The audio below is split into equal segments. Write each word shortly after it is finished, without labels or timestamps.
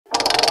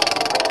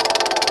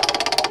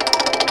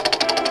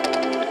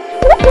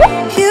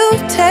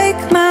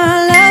take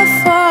my love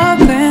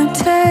for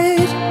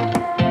granted.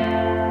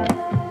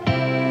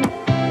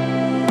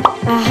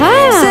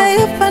 Say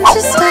a bunch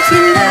of stuff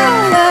you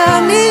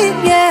never mean,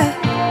 yeah.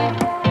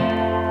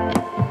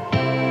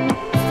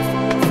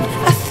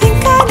 I think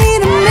I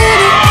need a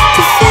minute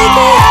to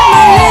figure out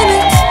my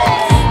limits.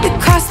 You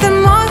cross them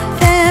more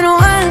than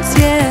once,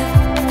 yeah.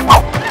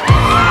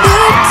 You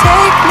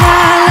take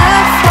my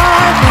love for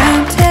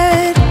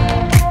granted.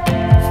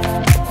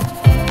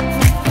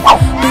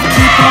 We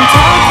keep on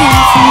talking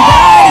from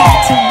body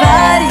to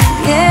body,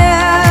 yeah.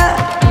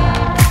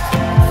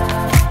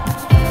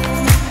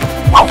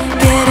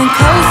 Getting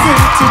closer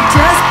to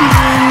just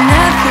being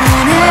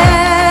nothing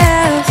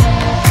else.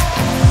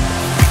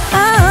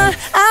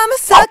 I'm a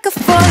sucker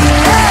for your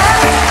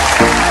love,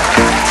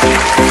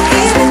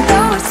 even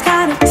though it's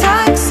kinda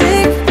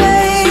toxic,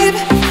 babe.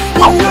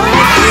 You know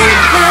I feel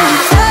when we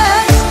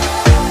touch,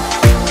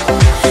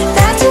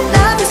 that your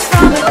love is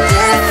from a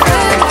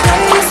different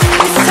place.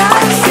 It's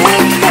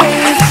toxic,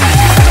 babe.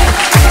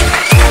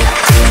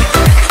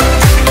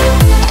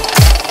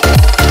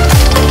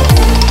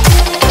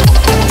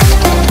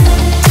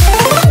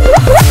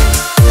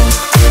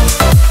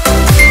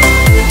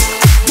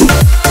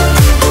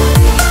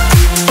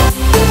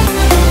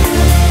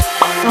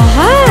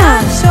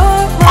 I'm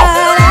sure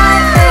what I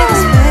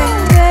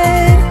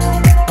expected.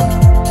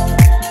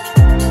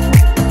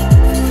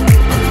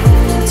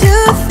 To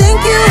think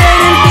you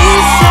wouldn't be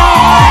so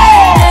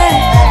reckless.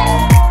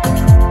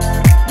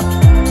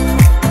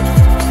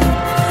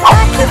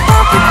 I keep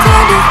on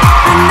pretending,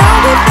 I know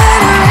we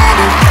better end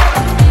it.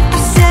 You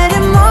said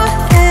it more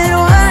than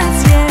once,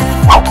 yeah.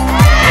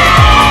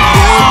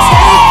 You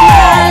take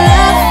my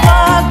love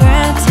for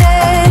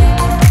granted.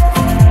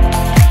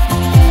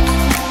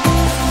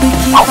 We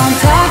keep on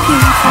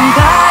talking from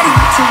body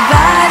to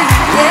body,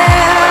 yeah.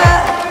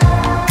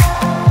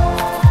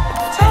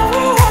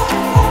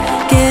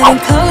 Getting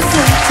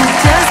closer to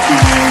just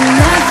being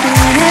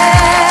nothing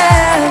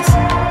else.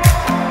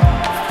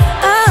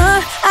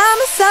 I'm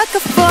a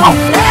sucker for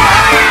your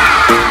love,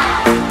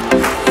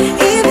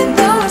 even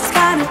though it's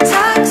kinda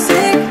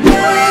toxic,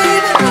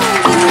 babe.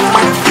 You know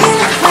I feel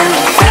it when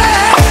we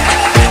touch,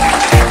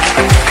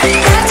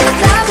 that your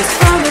love is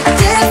from a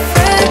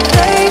different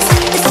place.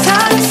 It's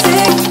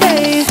toxic,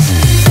 babe.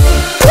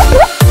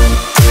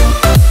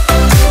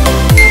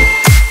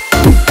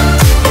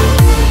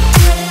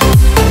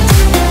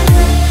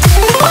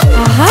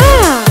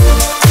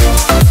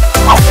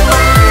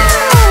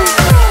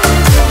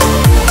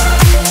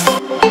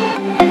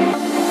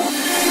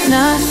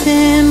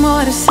 Nothing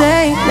more to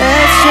say,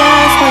 let's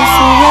just race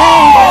away.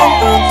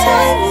 No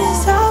time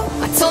is up.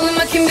 I told him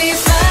I can be a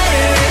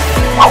fighter if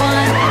you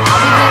want. I'll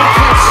be there to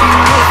catch you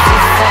if you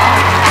fall.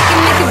 I can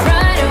make it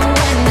brighter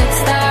when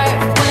it's dark,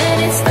 when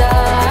it's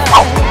dark.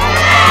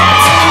 I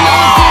told him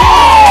I'll do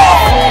it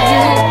for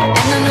you,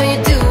 and I know you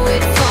do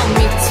it for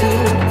me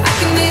too. I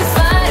can be a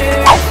fighter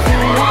if you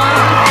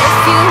want, if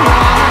you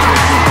want.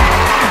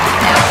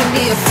 Yeah, I can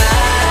be a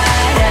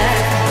fighter.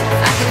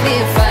 I can be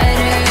a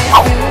fighter if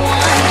you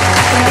want.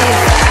 I can be a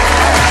fighter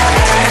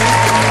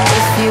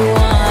if you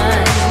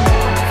want.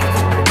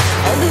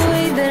 All the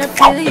way that I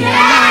feel you,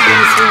 I know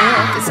it's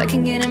real, 'cause I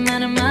can get him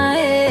out of my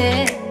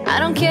head. I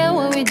don't care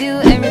what we do,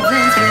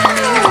 everything's for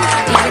me.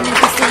 Even if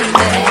it's in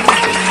bed.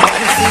 Hard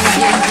to see,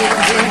 yeah, yeah,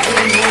 yeah,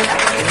 yeah, yeah.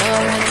 You know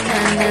I want na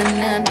na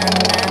na na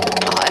na.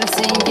 Hard to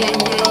see, yeah,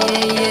 yeah,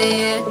 yeah,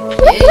 yeah,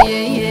 yeah,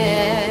 yeah,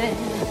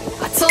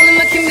 yeah. I told him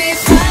I can be a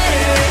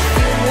fighter if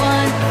you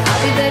want. I'll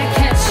be there to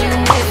catch you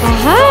if you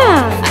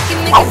fall. I can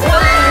make it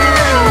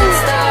brighter when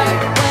it's dark,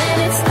 when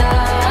it's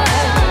dark.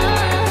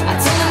 I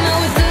told him I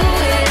would do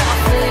it all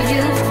for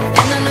you,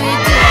 and I know you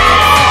do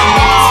it for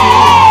me too.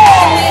 I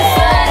can be a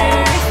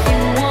fighter if you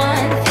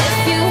want, if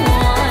you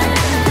want.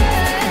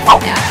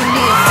 Yeah, I can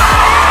be a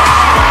fighter.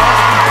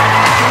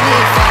 I can be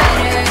a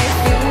fighter if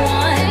you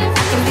want.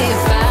 I can be a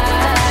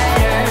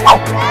fighter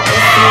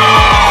if you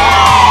want.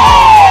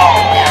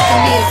 Yeah, I can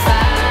be a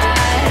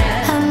fighter.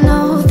 I'm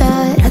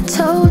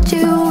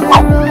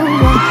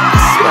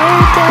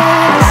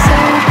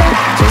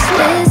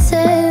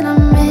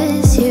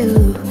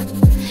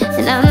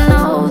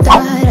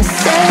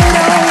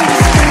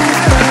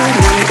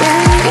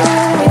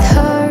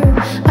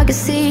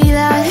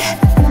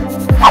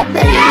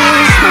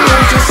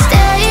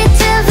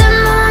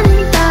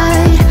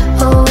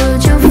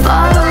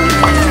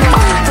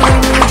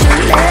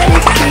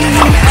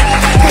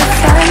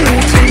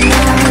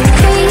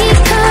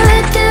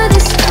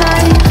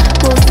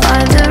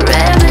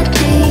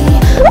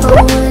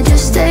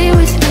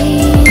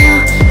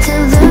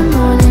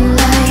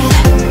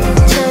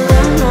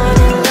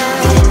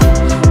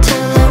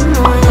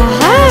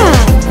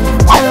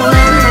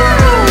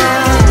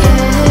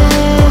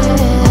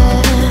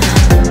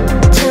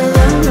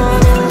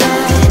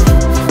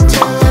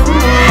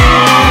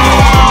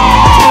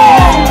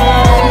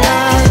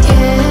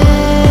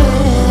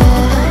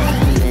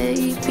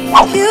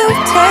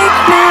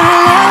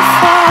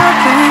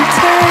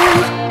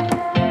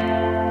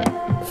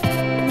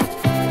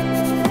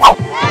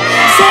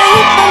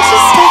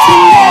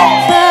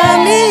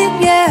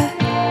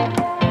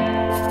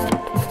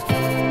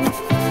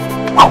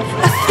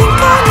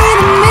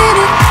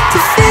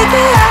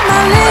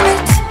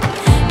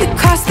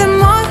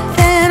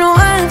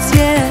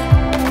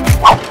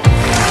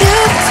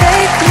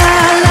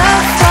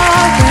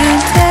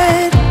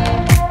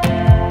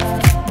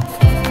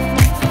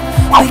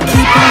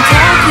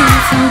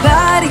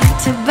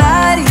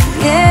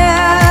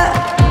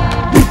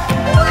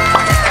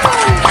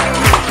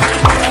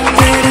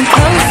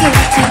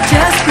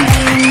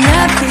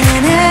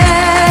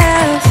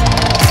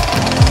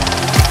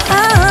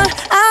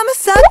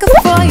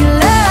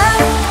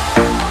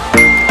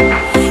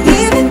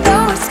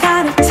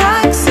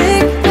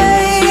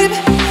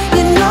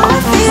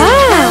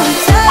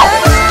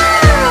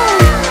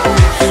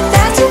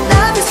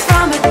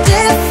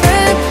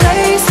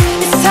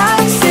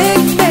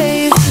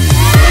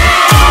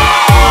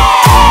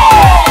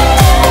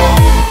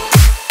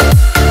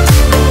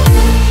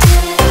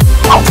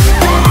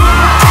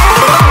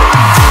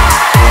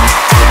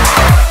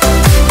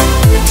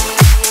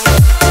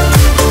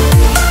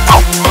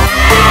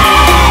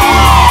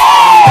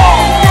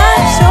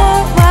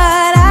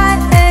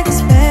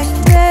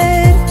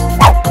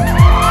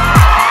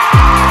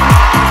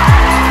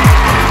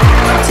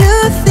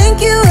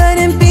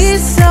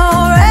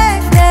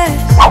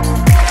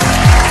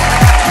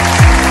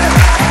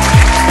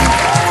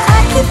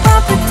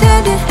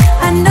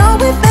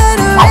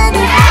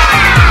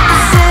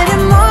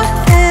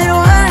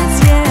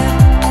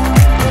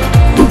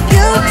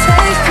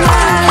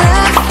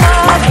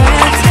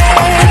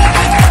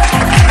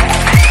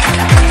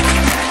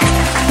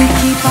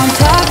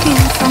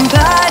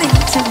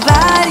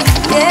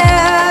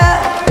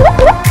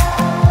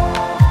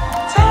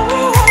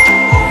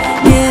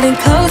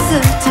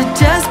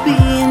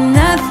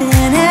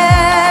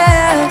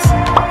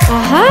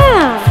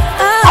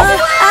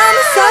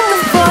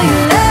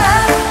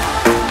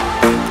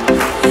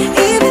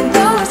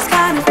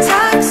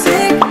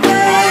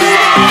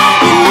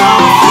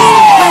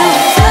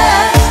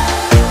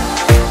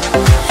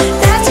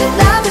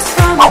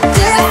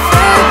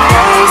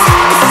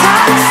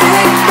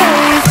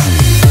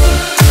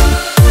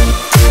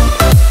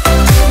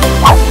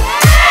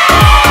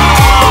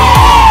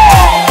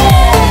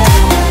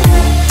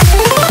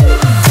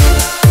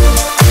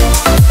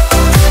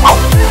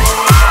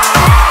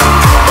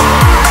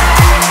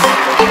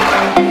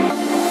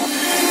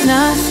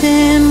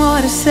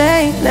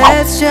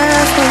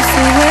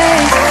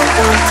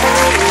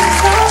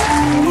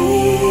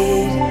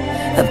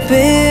a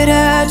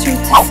bitter truth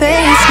to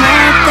face.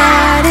 Not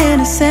that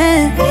innocent.